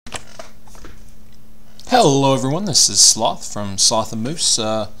Hello everyone, this is Sloth from Sloth and Moose.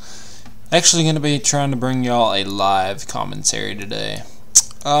 Actually going to be trying to bring y'all a live commentary today.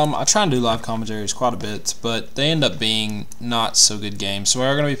 I try and do live commentaries quite a bit, but they end up being not so good games. So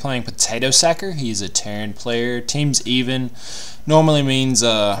we're going to be playing Potato Sacker. He's a Terran player. Team's even. Normally means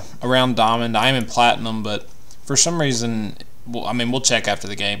around Diamond. I am in Platinum, but for some reason, well, I mean we'll check after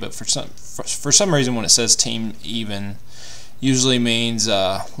the game, but for some reason when it says Team Even, usually means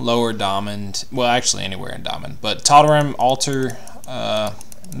lower Diamond. Well, actually anywhere in Diamond, but Totteram Altar,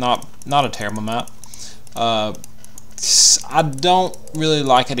 not a terrible map. I don't really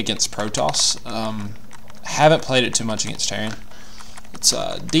like it against Protoss. Haven't played it too much against Terran. It's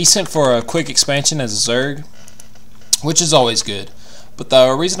decent for a quick expansion as a Zerg, which is always good. But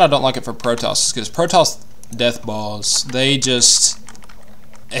the reason I don't like it for Protoss is because Protoss death balls, they just,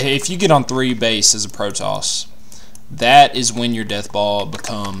 if you get on 3 base as a Protoss, that is when your death ball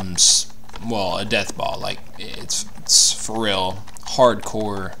becomes, well, a death ball. Like it's for real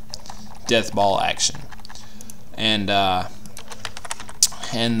hardcore death ball action. And the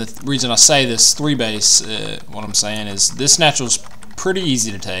reason I say this 3 base, what I'm saying is this natural is pretty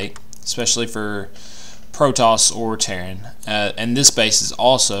easy to take, especially for Protoss or Terran. And this base is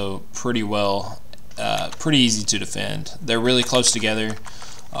also pretty easy to defend. They're really close together,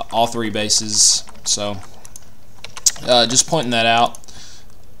 all 3 bases. So just pointing that out.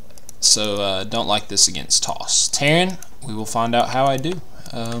 So don't like this against Toss. Terran, we will find out how I do.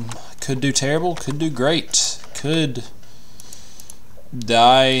 Could do terrible, could do great, could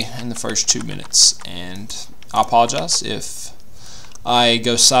die in the first 2 minutes, and I apologize if I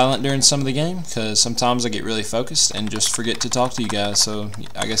go silent during some of the game, because sometimes I get really focused and just forget to talk to you guys. So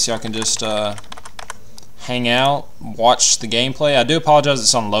I guess y'all can just hang out, watch the gameplay. I do apologize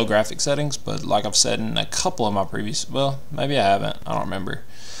it's on low graphic settings, but like I've said in a couple of my previous, well, maybe I haven't, I don't remember.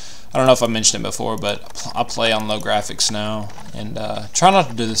 I don't know if I mentioned it before, but I play on low graphics now, and try not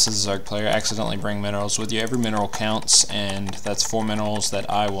to do this as a Zerg player. Accidentally bring minerals with you. Every mineral counts, and that's 4 minerals that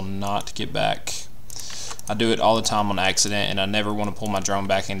I will not get back. I do it all the time on accident, and I never want to pull my drone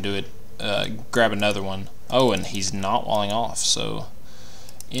back and do it, grab another one. Oh, and he's not walling off, so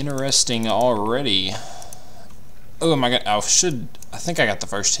interesting already. Oh, am I got? I think I got the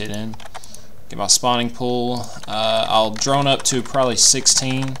first hit in. Get my spawning pool. I'll drone up to probably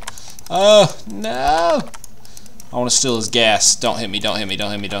 16. Oh no! I want to steal his gas. Don't hit me! Don't hit me!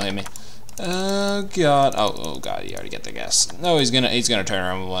 Don't hit me! Don't hit me! Oh god! Oh god! He already got the gas. No, he's gonna turn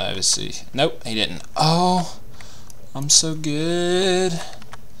around and let us see. Nope, he didn't. Oh, I'm so good.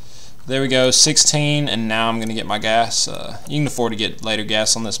 There we go, 16, and now I'm gonna get my gas. You can afford to get later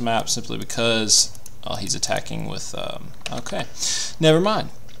gas on this map simply because he's attacking with. Okay, never mind.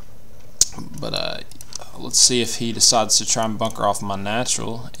 But let's see if he decides to try and bunker off my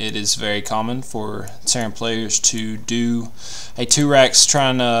natural. It is very common for Terran players to do a 2-racks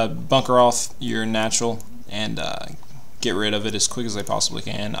trying to bunker off your natural and get rid of it as quick as they possibly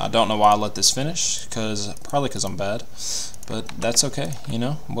can. I don't know why I let this finish, probably because I'm bad, but that's okay. You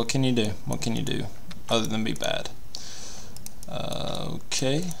know, what can you do? What can you do other than be bad?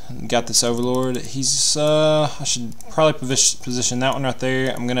 Okay, got this Overlord. He's I should probably position that one right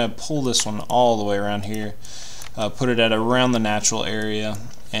there. I'm gonna pull this one all the way around here, put it at around the natural area,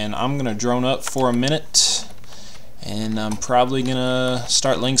 and I'm gonna drone up for a minute, and I'm probably gonna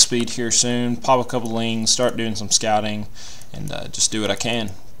start ling speed here soon, pop a couple lings, start doing some scouting, and just do what I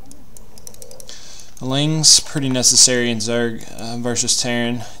can. Lings pretty necessary in Zerg versus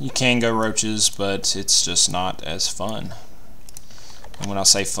Terran. You can go roaches, but it's just not as fun. And when I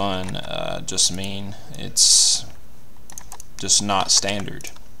say fun, just mean it's just not standard.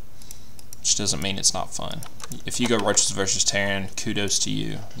 Which doesn't mean it's not fun. If you go roaches versus Terran, kudos to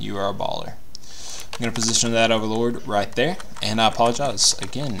you. You are a baller. I'm going to position that Overlord right there. And I apologize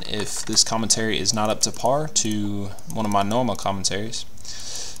again if this commentary is not up to par to one of my normal commentaries.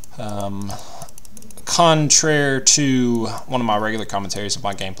 Contrary to one of my regular commentaries of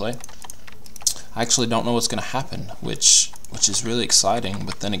my gameplay, I actually don't know what's going to happen, which is really exciting,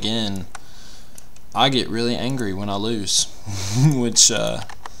 but then again, I get really angry when I lose, which I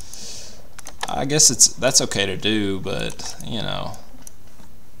guess that's okay to do, but you know,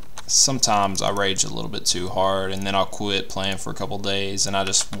 sometimes I rage a little bit too hard, and then I'll quit playing for a couple days, and I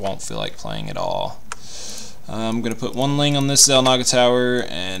just won't feel like playing at all. I'm gonna put 1 ling on this Zelnaga tower,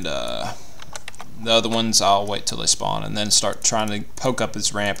 and the other ones I'll wait till they spawn, and then start trying to poke up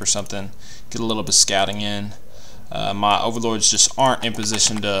this ramp or something, get a little bit of scouting in. My overlords just aren't in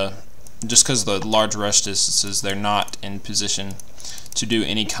position to, just because of the large rush distances, they're not in position to do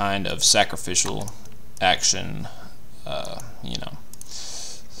any kind of sacrificial action, you know.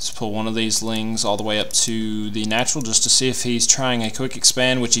 Let's pull one of these lings all the way up to the natural just to see if he's trying a quick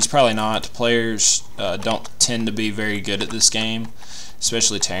expand, which he's probably not. Players don't tend to be very good at this game,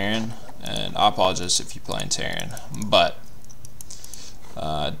 especially Terran. And I apologize if you're playing Terran, but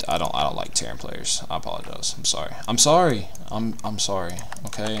I don't like Terran players. I apologize. I'm sorry. I'm sorry. I'm sorry.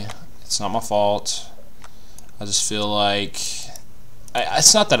 Okay, it's not my fault. I just feel like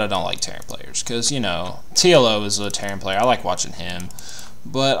it's not that I don't like Terran players, because you know TLO is a Terran player. I like watching him.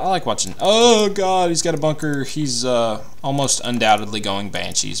 But I like watching. Oh God, he's got a bunker. He's almost undoubtedly going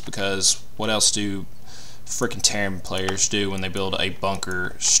Banshees, because what else do freaking Terran players do when they build a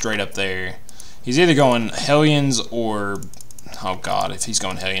bunker straight up there? He's either going Hellions or, oh God, if he's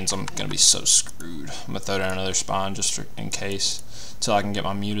going Hellions, I'm gonna be so screwed. I'm gonna throw down another spawn just in case, till I can get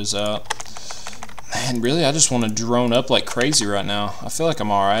my mutas out. Man, really, I just want to drone up like crazy right now. I feel like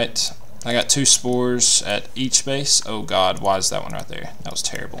I'm all right. I got 2 spores at each base. Oh God, why is that one right there? That was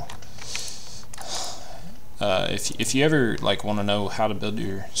terrible. If you ever like want to know how to build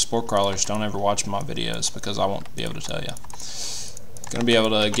your spore crawlers, don't ever watch my videos, because I won't be able to tell you. Gonna be able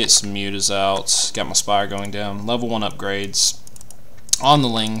to get some mutas out. Got my spire going down. Level 1 upgrades on the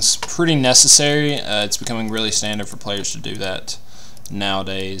lings, pretty necessary. It's becoming really standard for players to do that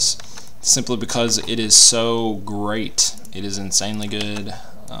nowadays, simply because it is so great. It is insanely good.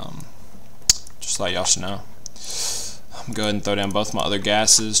 Just like y'all should know. I'm gonna go ahead and throw down both my other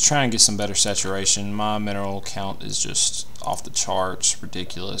gases, try and get some better saturation. My mineral count is just off the charts,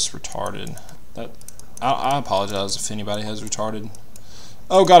 ridiculous, retarded. I apologize if anybody has retarded.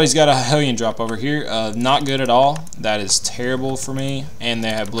 Oh God, he's got a Hellion drop over here. Not good at all. That is terrible for me. And they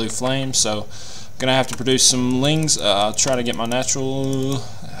have blue flame, so I'm gonna have to produce some lings. I'll try to get my natural.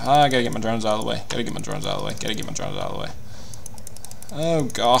 I gotta get my drones out of the way. Gotta get my drones out of the way. Gotta get my drones out of the way. Oh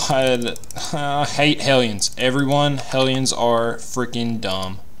God, I hate Hellions. Everyone, Hellions are freaking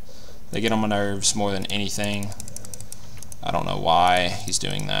dumb. They get on my nerves more than anything. I don't know why he's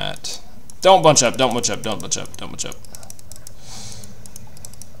doing that. Don't bunch up, don't bunch up, don't bunch up, don't bunch up.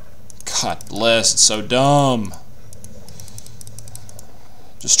 God bless, it's so dumb.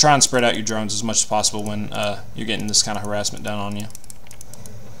 Just try and spread out your drones as much as possible when you're getting this kind of harassment done on you.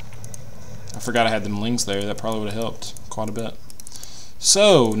 I forgot I had them lings there. That probably would have helped quite a bit.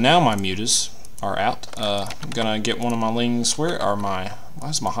 So now my mutas are out. I'm gonna get one of my lings. Why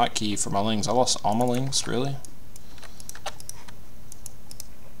is my hotkey for my lings? I lost all my lings, really?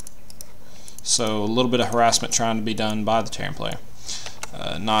 So a little bit of harassment trying to be done by the Terran player.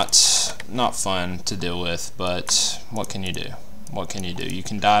 Not fun to deal with, but what can you do? What can you do? You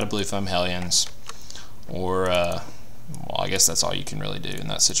can die to blue foam Hellions, or well, I guess that's all you can really do in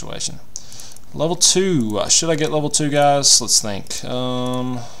that situation. Level 2. Should I get level 2, guys? Let's think.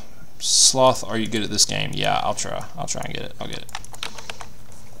 Sloth, are you good at this game? Yeah, I'll try. I'll try and get it. I'll get it.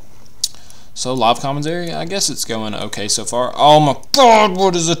 So, live commentary. I guess it's going okay so far. Oh my God,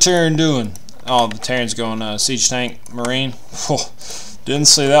 what is the Terran doing? Oh, the Terran's going Siege Tank Marine. Didn't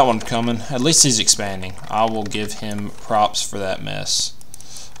see that one coming. At least he's expanding. I will give him props for that mess.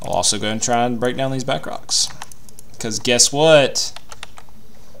 I'll also go and try and break down these back rocks. Because guess what?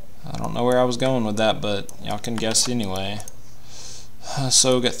 I don't know where I was going with that, but y'all can guess anyway.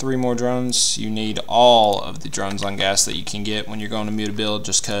 So got 3 more drones. You need all of the drones on gas that you can get when you're going to muta build,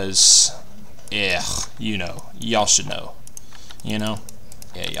 just because, you know, y'all should know. You know?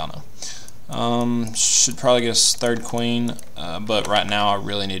 Yeah, y'all know. Should probably get a 3rd queen, but right now I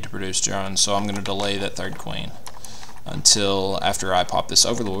really need to produce drones, so I'm going to delay that 3rd queen until after I pop this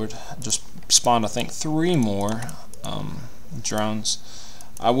overlord. Just spawned, I think, 3 more drones.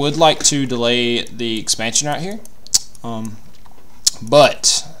 I would like to delay the expansion right here,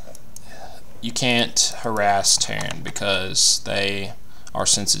 but you can't harass Terran because they are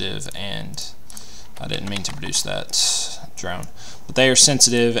sensitive, and I didn't mean to produce that drone, but they are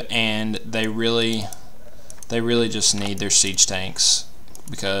sensitive, and they really just need their siege tanks,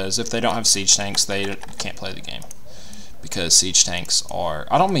 because if they don't have siege tanks, they can't play the game, because siege tanks are,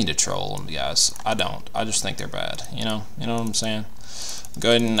 I don't mean to troll them, guys, I just think they're bad, you know what I'm saying?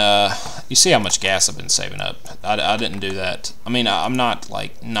 Go ahead and, you see how much gas I've been saving up. I didn't do that. I mean, I'm not,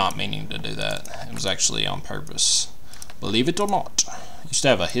 like, not meaning to do that. It was actually on purpose. Believe it or not. I used to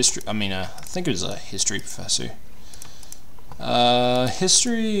have a history, I think it was a history professor.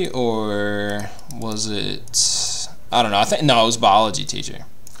 History, or was it, I don't know. No, it was a biology teacher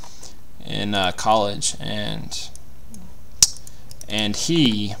in college, and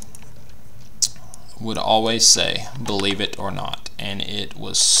he would always say, believe it or not, and it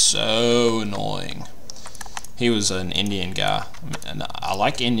was so annoying. He was an Indian guy. And I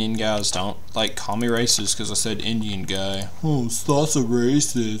like Indian guys. Don't like call me racist because I said Indian guy. Oh, Sloth's a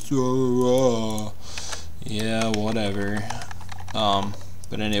racist. Yeah, whatever.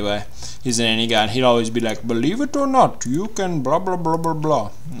 But anyway, he's an Indian guy, and he'd always be like, "Believe it or not, you can blah blah blah blah blah."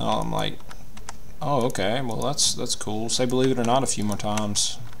 No, I'm like, oh, okay. Well, that's cool. Say "believe it or not" a few more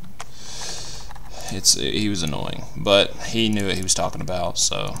times. He was annoying, but he knew what he was talking about,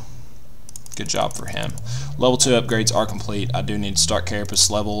 so good job for him. Level 2 upgrades are complete. I do need to start Carapace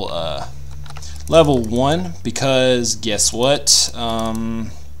level 1 because guess what?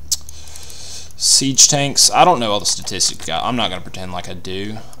 Siege tanks. I don't know all the statistics. I'm not gonna pretend like I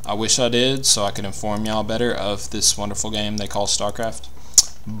do. I wish I did, so I could inform y'all better of this wonderful game they call StarCraft.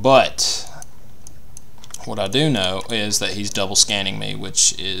 But what I do know is that he's double scanning me,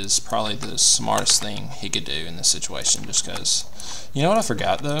 which is probably the smartest thing he could do in this situation, just because. You know what I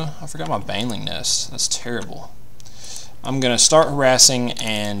forgot, though? I forgot my Baneling Nest. That's terrible. I'm going to start harassing,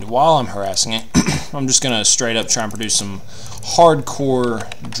 and while I'm harassing it, I'm just going to straight up try and produce some hardcore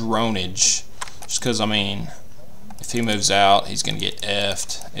dronage. Just because, I mean, if he moves out, he's going to get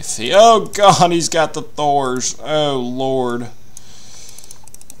effed. If he... Oh, God, he's got the Thors. Oh, Lord.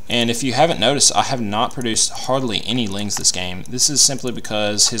 And if you haven't noticed, I have not produced hardly any Lings this game. This is simply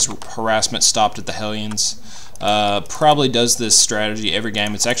because his harassment stopped at the Hellions. Probably does this strategy every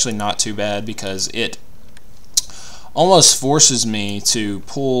game. It's actually not too bad because it almost forces me to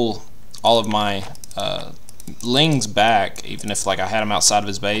pull all of my Lings back, even if like I had him outside of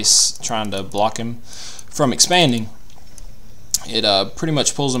his base trying to block him from expanding. It pretty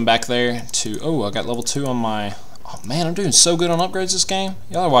much pulls him back there to... Oh, I got level 2 on my... Oh man, I'm doing so good on upgrades this game.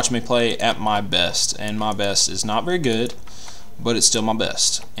 Y'all are watching me play at my best, and my best is not very good, but it's still my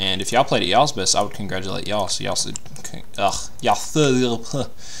best. And if y'all played at y'all's best, I would congratulate y'all. So y'all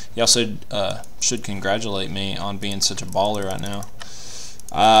should congratulate me on being such a baller right now.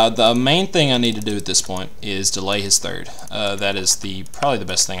 The main thing I need to do at this point is delay his third. That is probably the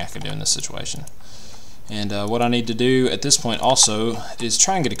best thing I can do in this situation. And what I need to do at this point also is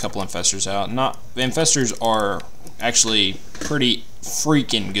try and get a couple infestors out. The infestors are actually pretty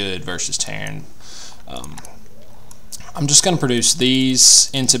freaking good versus Terran. I'm just going to produce these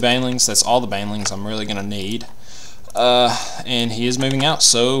into Banelings. That's all the Banelings I'm really going to need. And he is moving out,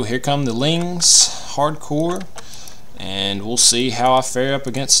 so here come the Lings, hardcore. And we'll see how I fare up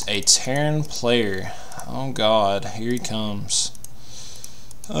against a Terran player. Oh God, here he comes.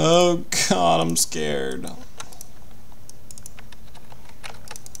 Oh God, I'm scared.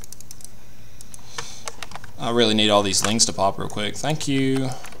 I really need all these Lings to pop real quick. Thank you.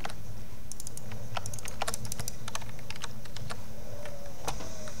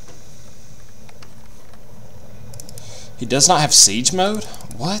 He does not have siege mode?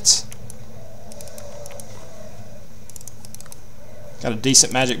 What? Got a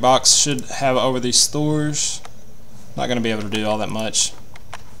decent magic box. Should have over these Thors. Not going to be able to do all that much.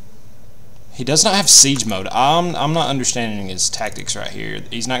 He does not have siege mode. I'm not understanding his tactics right here.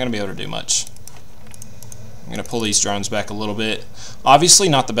 He's not going to be able to do much. I'm going to pull these drones back a little bit. Obviously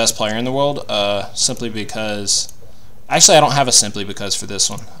not the best player in the world, simply because... Actually, I don't have a simply because for this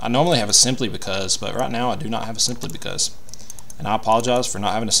one. I normally have a simply because, but right now I do not have a simply because. And I apologize for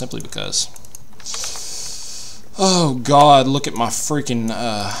not having a simply because. Oh God, look at my freaking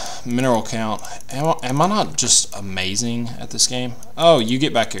mineral count. Am I not just amazing at this game? Oh, you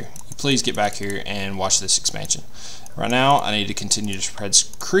get back here. Please get back here and watch this expansion. Right now, I need to continue to spread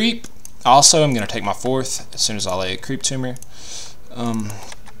creep. Also, I'm going to take my 4th as soon as I lay a creep tumor.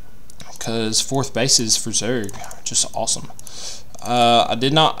 Because 4th base is for Zerg. Just awesome. I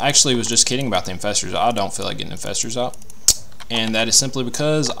did not, actually was just kidding about the infestors. I don't feel like getting infestors out. And that is simply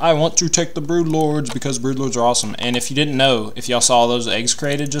because I want to take the Broodlords because Broodlords are awesome. And if you didn't know, if y'all saw those eggs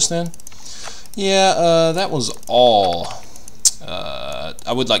created just then, yeah, that was all...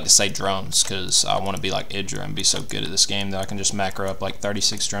 I would like to say drones because I want to be like Idra and be so good at this game that I can just macro up like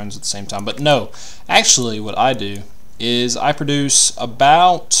 36 drones at the same time. But no, actually what I do is I produce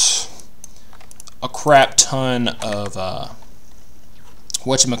about a crap ton of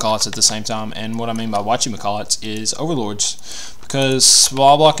whatchamacallits at the same time. And what I mean by whatchamacallits is overlords, because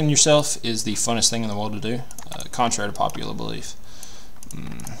wall blocking yourself is the funnest thing in the world to do, contrary to popular belief.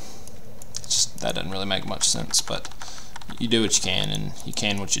 That doesn't really make much sense, but you do what you can, and you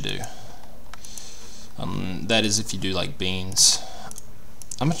can what you do. That is if you do like beans.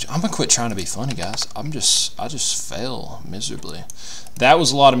 I'm gonna quit trying to be funny, guys. I just fail miserably. That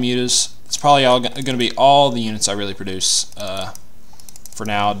was a lot of mutas. It's probably all gonna be all the units I really produce for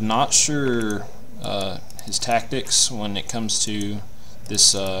now. Not sure his tactics when it comes to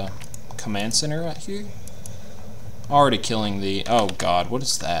this command center right here. already killing the... Oh God, what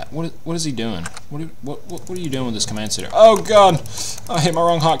is that? What is he doing? What are you doing with this command center? Oh God, I hit my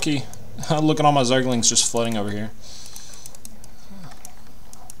wrong hotkey. Look at all my Zerglings just floating over here.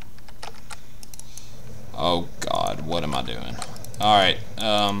 Oh God, what am I doing? Alright,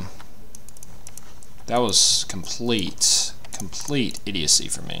 that was complete idiocy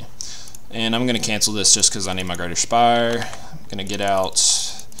for me. And I'm going to cancel this just because I need my Greater Spire. I'm going to get out,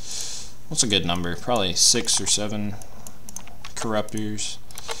 what's a good number? Probably 6 or 7 Corruptors.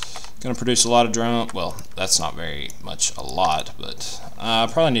 Going to produce a lot of drone. Well, that's not very much a lot, but I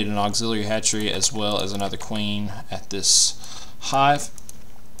probably need an auxiliary hatchery as well as another queen at this hive.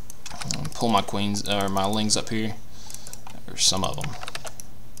 Pull my queens or my lings up here, or some of them.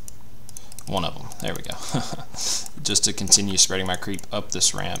 One of them. There we go. Just to continue spreading my creep up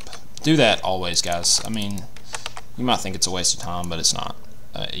this ramp. Do that always, guys. I mean, you might think it's a waste of time, but it's not.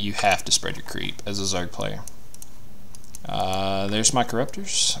 You have to spread your creep as a Zerg player. There's my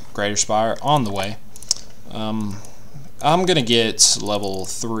Corruptors. Greater Spire on the way. I'm gonna get level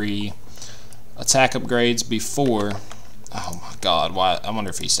 3 attack upgrades before. Oh my God! Why? I wonder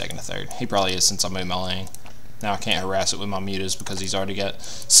if he's taking a third. He probably is since I moved my lane. Now I can't harass it with my mutas because he's already got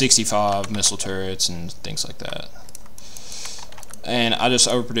 65 missile turrets and things like that. And I just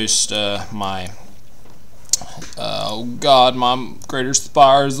overproduced my... oh God, my Greater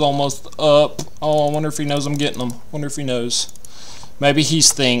Spire is almost up. Oh, I wonder if he knows I'm getting them. Wonder if he knows. Maybe he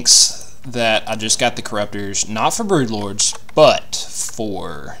thinks that I just got the Corruptors, not for Broodlords, but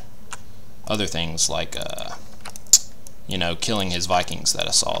for other things like, you know, killing his Vikings that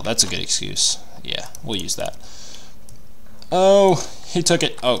I saw. That's a good excuse. Yeah, we'll use that. Oh, he took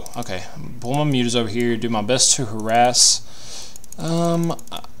it. Oh, okay. Pull my mutas over here. Do my best to harass. I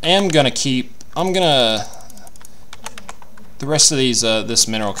am gonna keep. The rest of these, this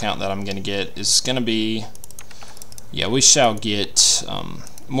mineral count that I'm gonna get is gonna be. Yeah, we shall get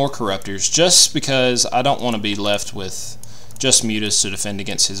more Corruptors, just because I don't want to be left with just mutas to defend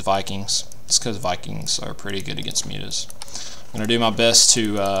against his Vikings. It's because Vikings are pretty good against mutas. I'm gonna do my best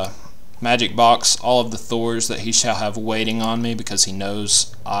to magic box all of the Thors that he shall have waiting on me, because he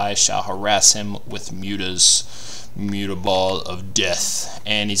knows I shall harass him with mutas. Mutaball of death.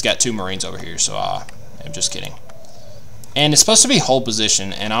 And he's got 2 Marines over here, so I'm just kidding. And it's supposed to be hold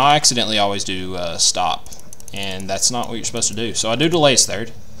position, and I accidentally always do stop, and that's not what you're supposed to do. So I do delay his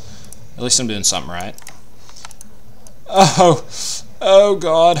third. At least I'm doing something right. Oh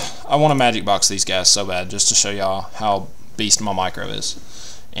God, I want to magic box these guys so bad, just to show y'all how beast my micro is.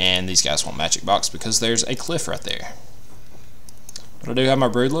 And these guys won't magic box because there's a cliff right there. But I do have my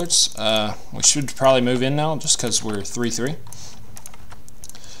Broodlords. We should probably move in now just because we're 3-3.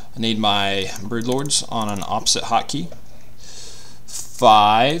 I need my Broodlords on an opposite hotkey.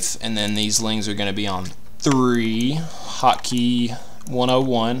 5, and then these lings are going to be on 3. Hotkey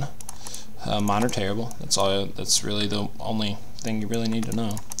 101. Mine are terrible. That's all. That's really the only thing you really need to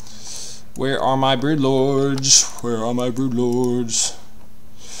know. Where are my Broodlords? Where are my Broodlords?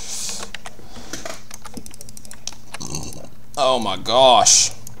 Oh my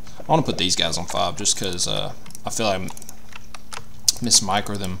gosh. I want to put these guys on 5 just because I feel like I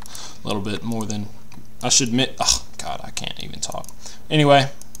mismicro them a little bit more than I should admit. Oh God, I can't even talk.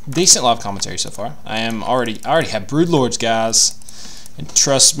 Anyway, decent live commentary so far. I already have Broodlords, guys. And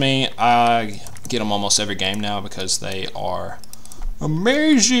trust me, I get them almost every game now because they are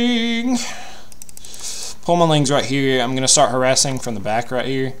amazing. Pull my lings right here. I'm going to start harassing from the back right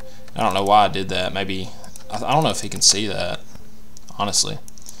here. I don't know why I did that. Maybe, I don't know if he can see that, honestly.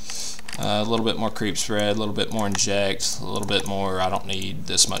 A little bit more creep spread, a little bit more inject, a little bit more. I don't need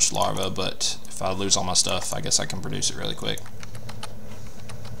this much larva, but if I lose all my stuff, I guess I can produce it really quick.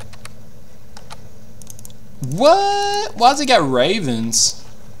 What? Why's he got ravens?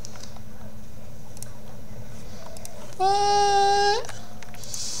 What?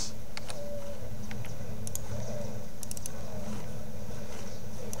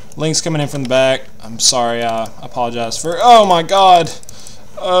 Link's coming in from the back. I'm sorry, I apologize for... Oh my God!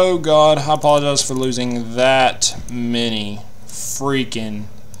 Oh God, I apologize for losing that many freaking...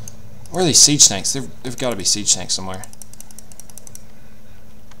 Where are these siege tanks? There've got to be siege tanks somewhere.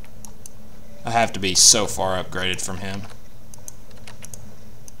 I have to be so far upgraded from him.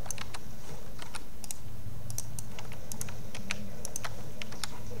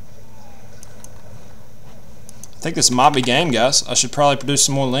 I think this might be game, guys. I should probably produce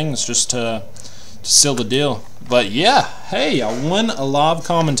some more lings just to seal the deal. But yeah, hey, I won a live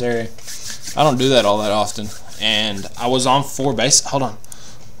commentary. I don't do that all that often. And I was on 4 base. Hold on.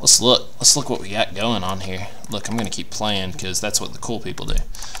 Let's look what we got going on here. Look, I'm going to keep playing because that's what the cool people do.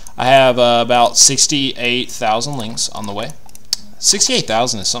 I have about 68,000 links on the way.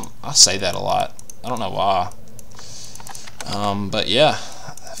 68,000 is something, I say that a lot. I don't know why. But yeah,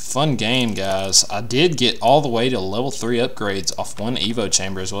 fun game, guys. I did get all the way to level 3 upgrades off one Evo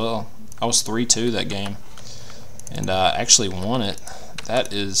chamber as well. I was 3-2 that game, and I actually won it.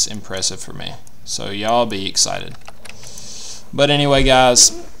 That is impressive for me. So y'all be excited. But anyway,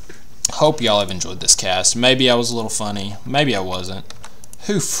 guys, hope y'all have enjoyed this cast. Maybe I was a little funny. Maybe I wasn't.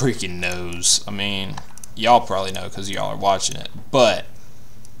 Who freaking knows? I mean, y'all probably know because y'all are watching it. But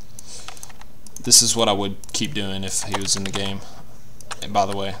this is what I would keep doing if he was in the game. And by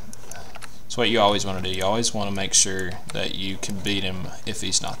the way, it's what you always want to do. You always want to make sure that you can beat him if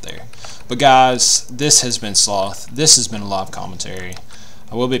he's not there. But guys, this has been Sloth. This has been a live commentary.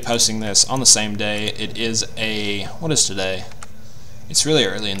 I will be posting this on the same day. It is what is today? It's really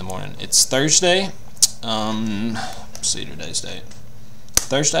early in the morning. It's Thursday. Let's see today's date.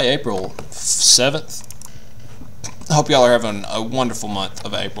 Thursday, April 7th. I hope y'all are having a wonderful month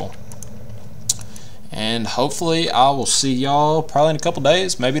of April. And hopefully I will see y'all probably in a couple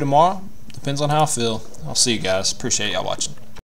days, maybe tomorrow. Depends on how I feel. I'll see you guys. Appreciate y'all watching.